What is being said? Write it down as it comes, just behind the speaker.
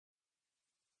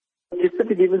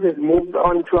City Givers has moved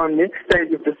on to our next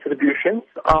stage of distribution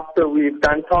after we've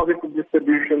done targeted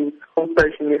distributions, home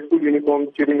stationery, school uniforms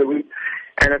during the week.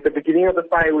 And at the beginning of the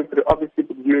fire, we could obviously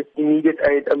produce immediate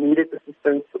aid, immediate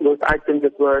assistance with items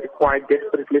that were required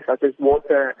desperately, such as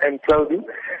water and clothing.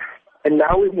 And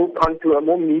now we've moved on to a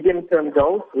more medium-term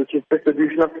goal, which is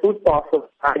distribution of food parcels,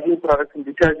 hygiene products, and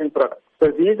detergent products.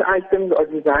 So these items are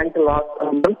designed to last a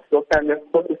month for a family of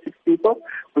 4 to 6 people,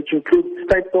 which includes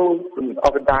staples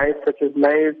of a diet such as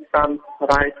maize,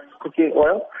 rice, cooking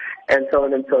oil, and so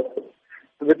on and so forth.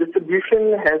 The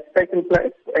distribution has taken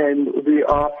place, and we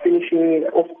are finishing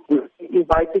off. We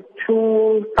invited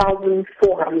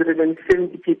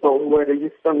 2,470 people who were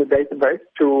registered on the database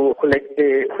to collect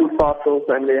their food parcels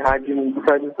and their hygiene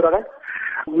detergent products.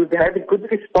 We've had a good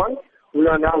response. We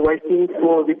are now waiting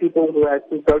for the people who have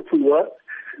to go to work.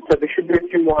 So there should be a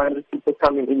few more hundred people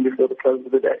coming in before the close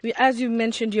of the day. As you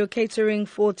mentioned, you're catering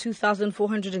for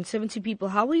 2,470 people.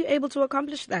 How were you able to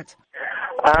accomplish that?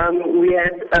 We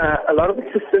had a lot of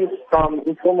assistance from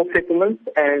informal settlements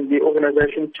and the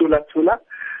organization Tula Tula.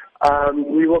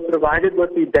 We were provided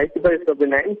with the database of the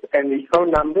names and the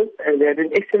phone numbers, and we had an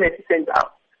SMS sent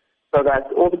out so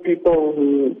that all the people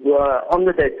who were on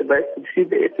the database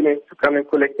received the SMS to come and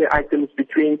collect their items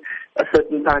between a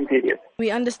certain time period. We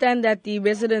understand that the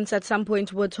residents at some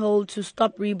point were told to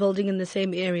stop rebuilding in the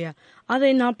same area. Are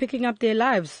they now picking up their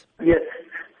lives? Yes.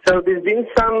 So there's been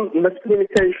some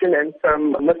miscommunication and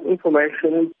some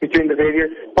misinformation between the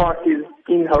various parties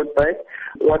in Hout Bay.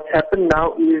 What's happened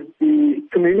now is the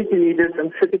community leaders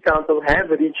and city council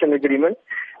have reached an agreement,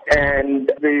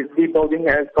 and the rebuilding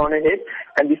has gone ahead.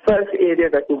 And the first area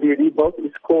that will be rebuilt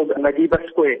is called Madiba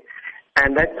Square.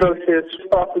 And that process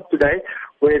started today,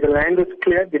 where the land was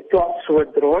cleared, the plots were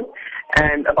drawn,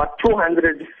 and about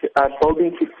 200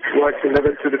 building kits were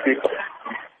delivered to the people.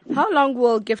 How long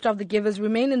will Gift of the Givers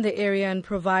remain in the area and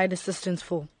provide assistance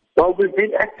for? Well, we've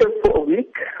been active for a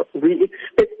week. We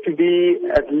expect to be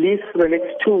at least for the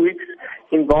next 2 weeks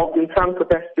involved in some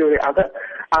capacity or the other.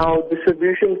 Our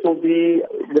distributions will be,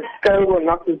 the scale will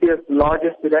not be as large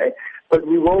as today, but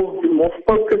we will do more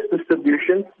focused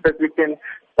distributions that we can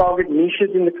target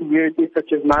niches in the community,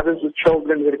 such as mothers with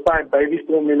children who require baby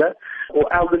formula, or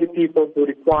elderly people who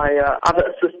require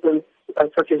other assistance,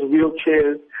 such as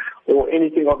wheelchairs or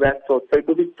anything of that sort. So it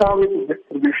will be targeted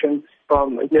distributions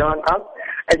from here on out,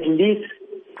 at least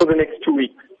for the next 2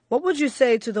 weeks. What would you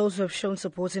say to those who have shown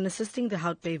support in assisting the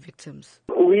Hout Bay victims?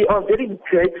 We are very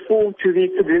grateful to the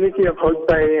community of Hout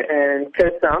Bay and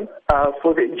Cape Town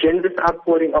for the generous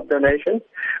outpouring of donations.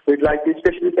 We'd like to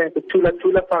especially thank the Tula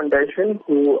Tula Foundation,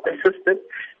 who assisted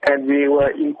and we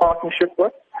were in partnership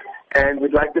with. And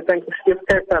we'd like to thank the City of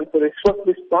Cape Town for their swift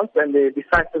response and their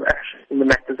decisive action in the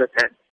matters at hand.